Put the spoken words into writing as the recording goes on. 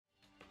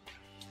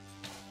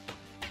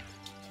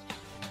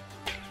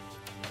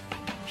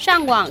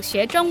上网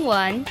学中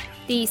文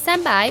第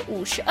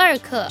352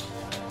课。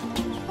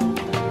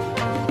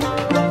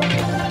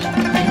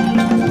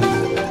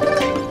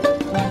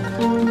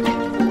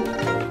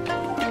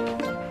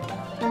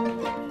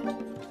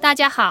大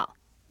家好，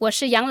我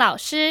是杨老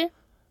师。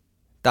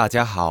大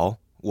家好，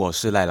我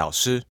是赖老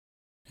师。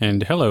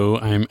And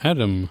hello, I'm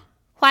Adam.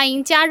 欢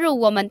迎加入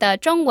我们的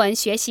中文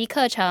学习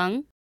课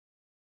程。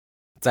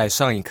在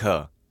上一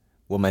课，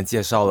我们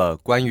介绍了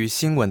关于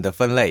新闻的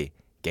分类，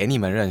给你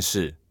们认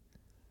识。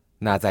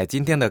那在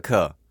今天的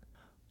课，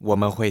我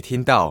们会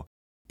听到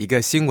一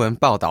个新闻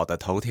报道的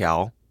头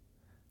条，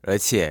而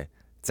且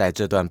在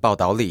这段报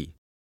道里，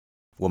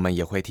我们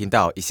也会听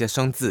到一些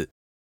生字。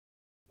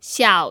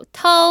小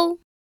偷、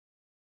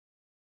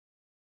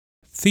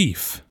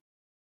 Thief,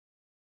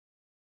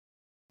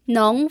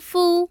 农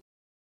夫、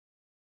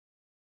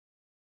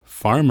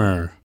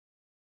 farmer,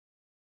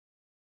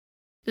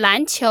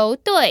 篮球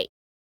队、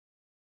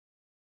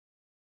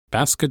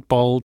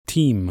 basketball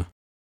team,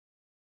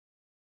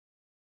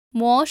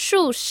 魔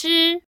术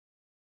师、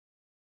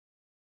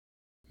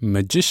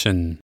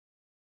 magician,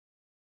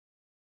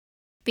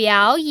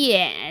 表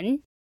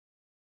演。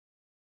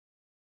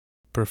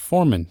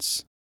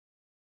 performance.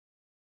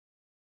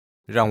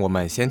 让我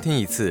们先听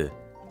一次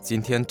今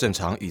天正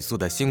常语速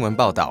的新闻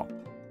报道。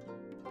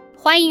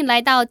欢迎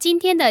来到今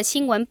天的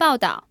新闻报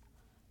道。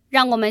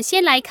让我们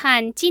先来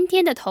看今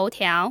天的头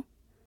条。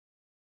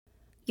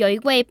有一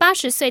位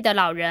80岁的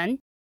老人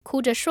哭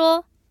着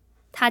说，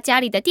他家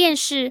里的电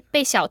视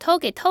被小偷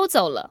给偷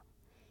走了，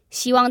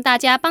希望大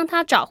家帮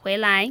他找回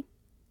来。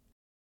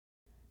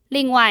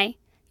另外，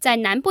在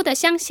南部的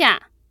乡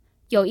下，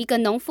有一个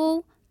农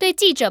夫对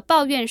记者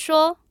抱怨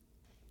说，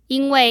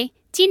因为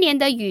今年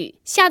的雨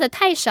下得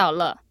太少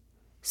了，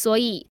所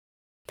以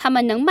他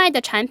们能卖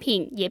的产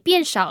品也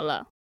变少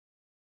了。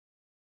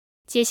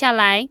接下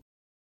来，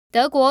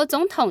德国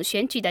总统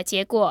选举的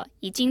结果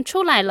已经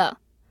出来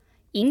了，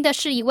赢的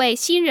是一位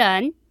新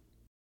人。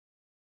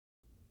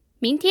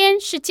明天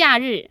是假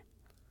日，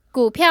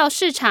股票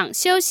市场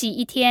休息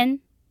一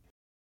天。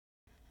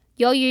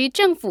由于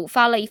政府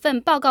发了一份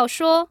报告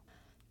说，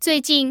最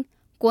近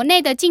国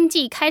内的经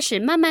济开始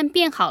慢慢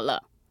变好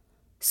了，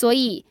所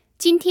以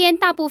今天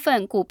大部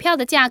分股票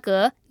的价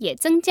格也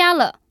增加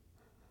了，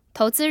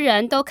投资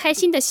人都开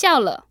心地笑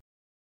了。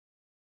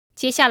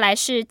接下来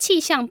是气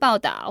象报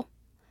道，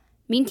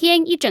明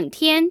天一整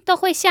天都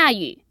会下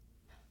雨，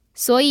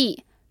所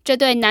以这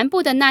对南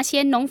部的那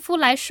些农夫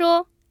来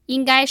说，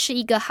应该是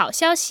一个好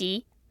消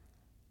息。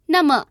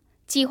那么，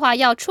计划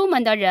要出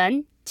门的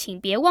人，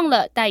请别忘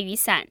了带雨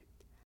伞。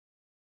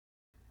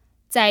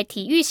在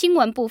体育新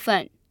闻部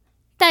分，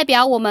代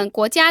表我们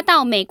国家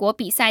到美国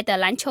比赛的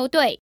篮球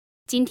队，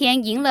今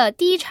天赢了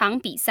第一场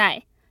比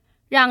赛，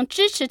让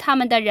支持他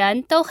们的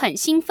人都很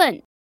兴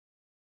奋。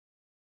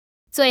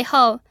最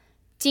后，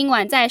今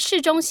晚在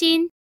市中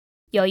心，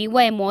有一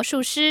位魔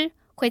术师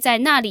会在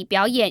那里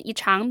表演一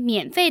场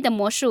免费的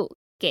魔术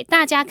给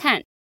大家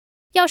看。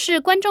要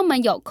是观众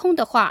们有空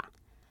的话，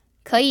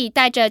可以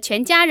带着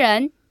全家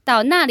人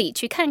到那里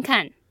去看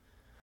看。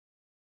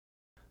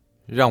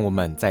让我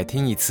们再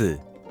听一次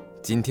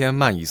今天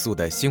慢语速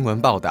的新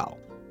闻报道。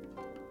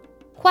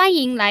欢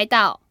迎来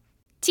到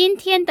今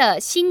天的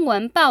新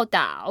闻报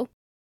道。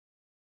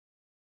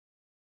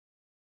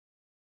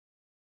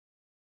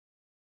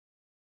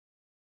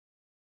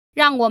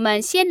让我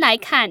们先来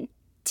看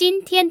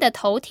今天的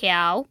头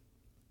条。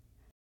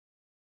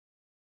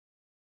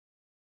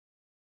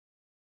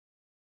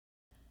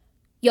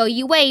有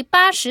一位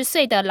80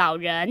岁的老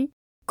人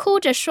哭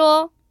着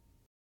说，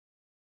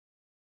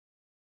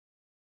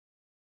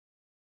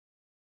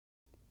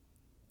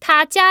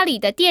他家里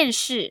的电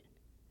视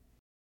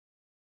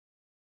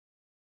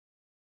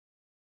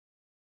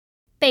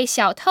被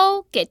小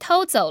偷给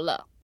偷走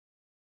了，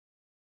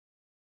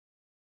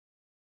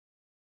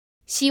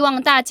希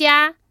望大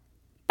家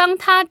帮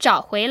他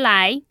找回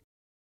来。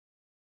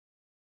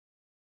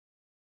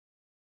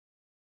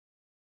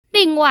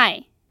另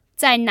外，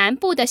在南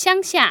部的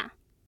乡下，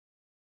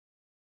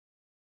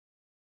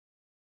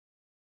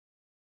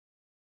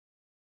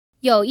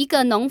有一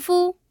个农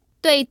夫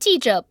对记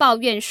者抱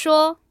怨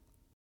说，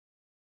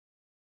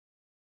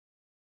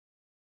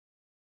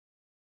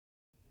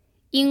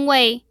因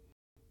为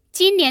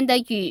今年的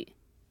雨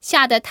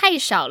下得太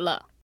少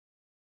了，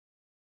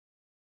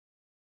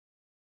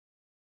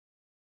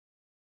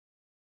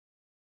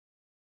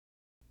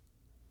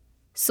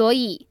所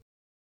以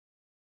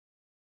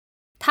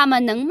他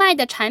们能卖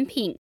的产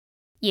品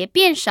也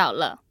变少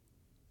了。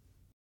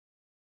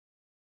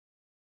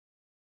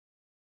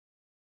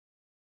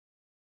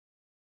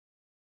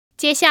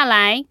接下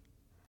来，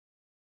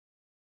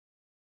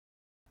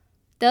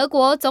德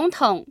国总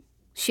统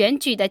选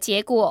举的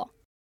结果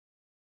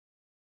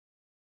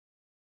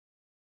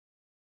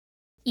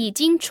已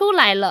经出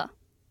来了，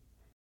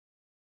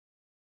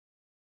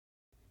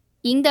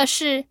赢的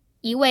是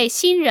一位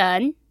新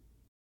人。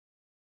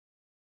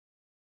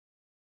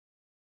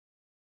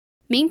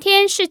明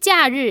天是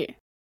假日，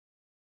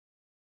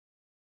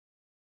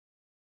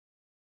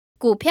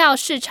股票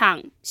市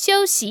场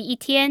休息一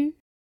天。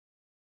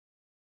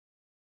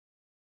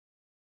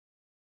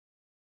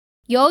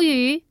由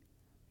于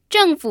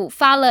政府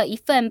发了一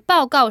份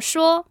报告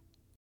说，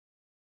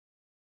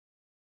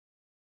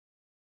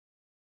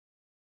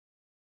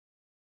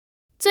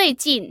最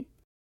近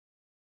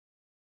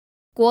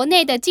国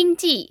内的经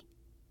济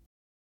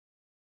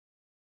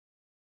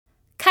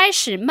开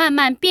始慢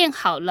慢变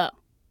好了，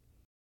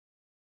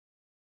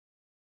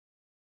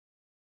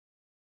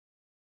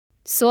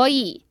所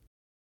以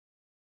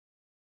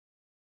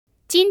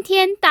今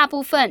天大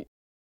部分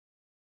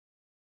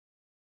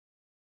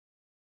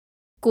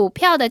股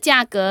票的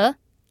价格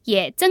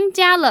也增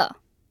加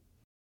了，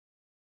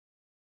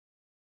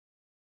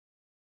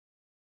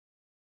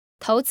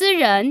投资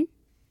人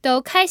都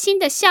开心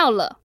地笑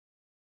了。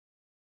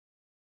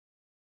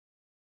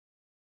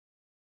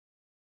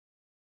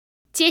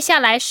接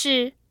下来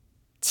是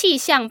气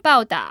象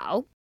报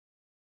道。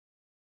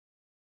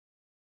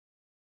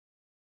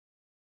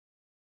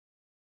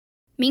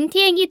明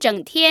天一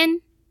整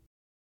天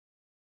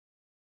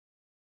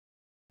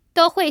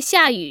都会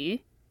下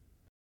雨，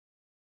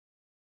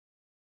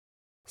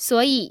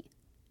所以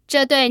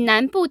这对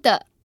南部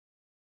的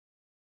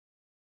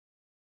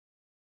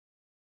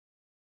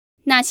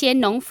那些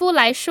农夫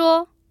来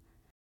说，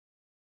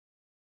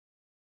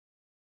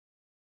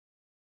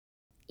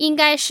应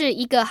该是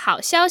一个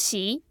好消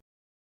息。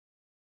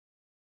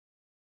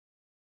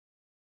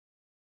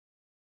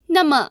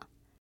那么，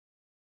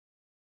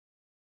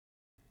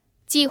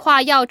计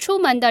划要出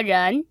门的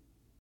人，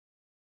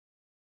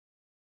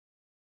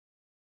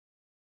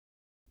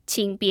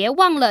请别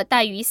忘了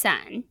带雨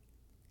伞。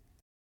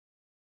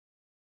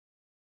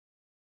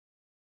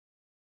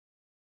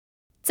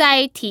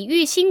在体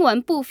育新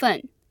闻部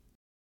分，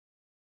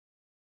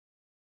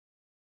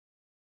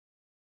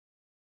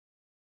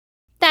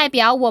代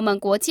表我们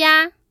国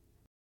家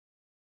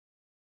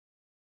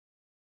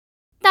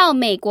到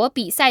美国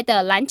比赛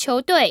的篮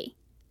球队，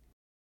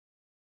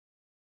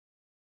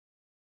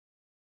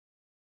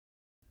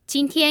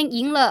今天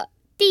赢了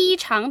第一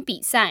场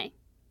比赛，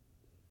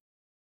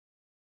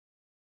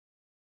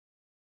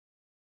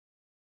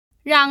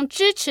让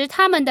支持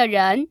他们的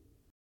人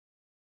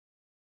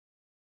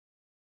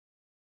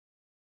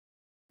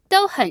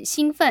都很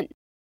兴奋。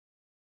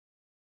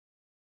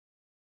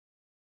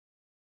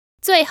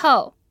最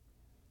后，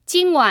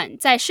今晚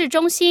在市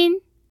中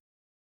心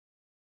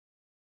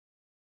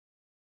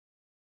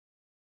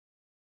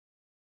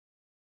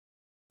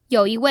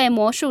有一位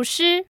魔术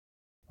师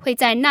会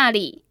在那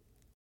里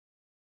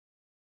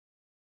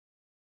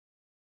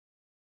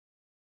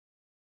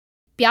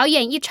表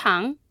演一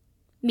场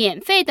免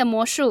费的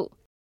魔术，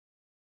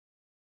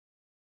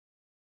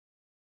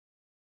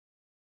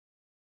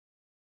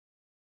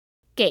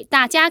给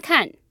大家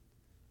看。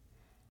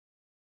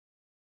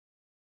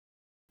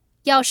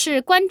要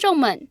是观众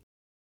们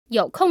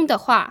有空的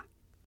话，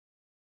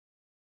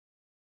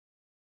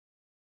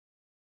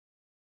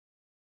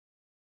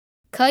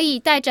可以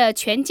带着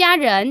全家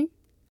人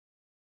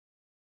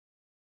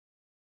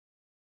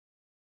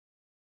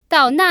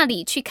到那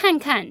里去看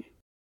看。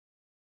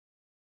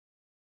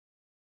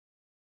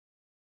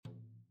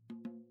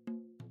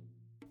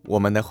我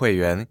们的会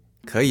员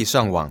可以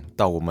上网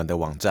到我们的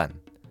网站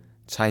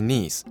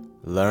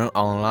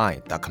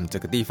ChineseLearnOnline.com 这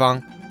个地方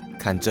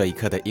看这一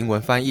课的英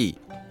文翻译，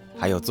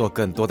还有做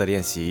更多的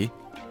练习。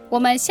我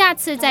们下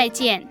次再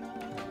见。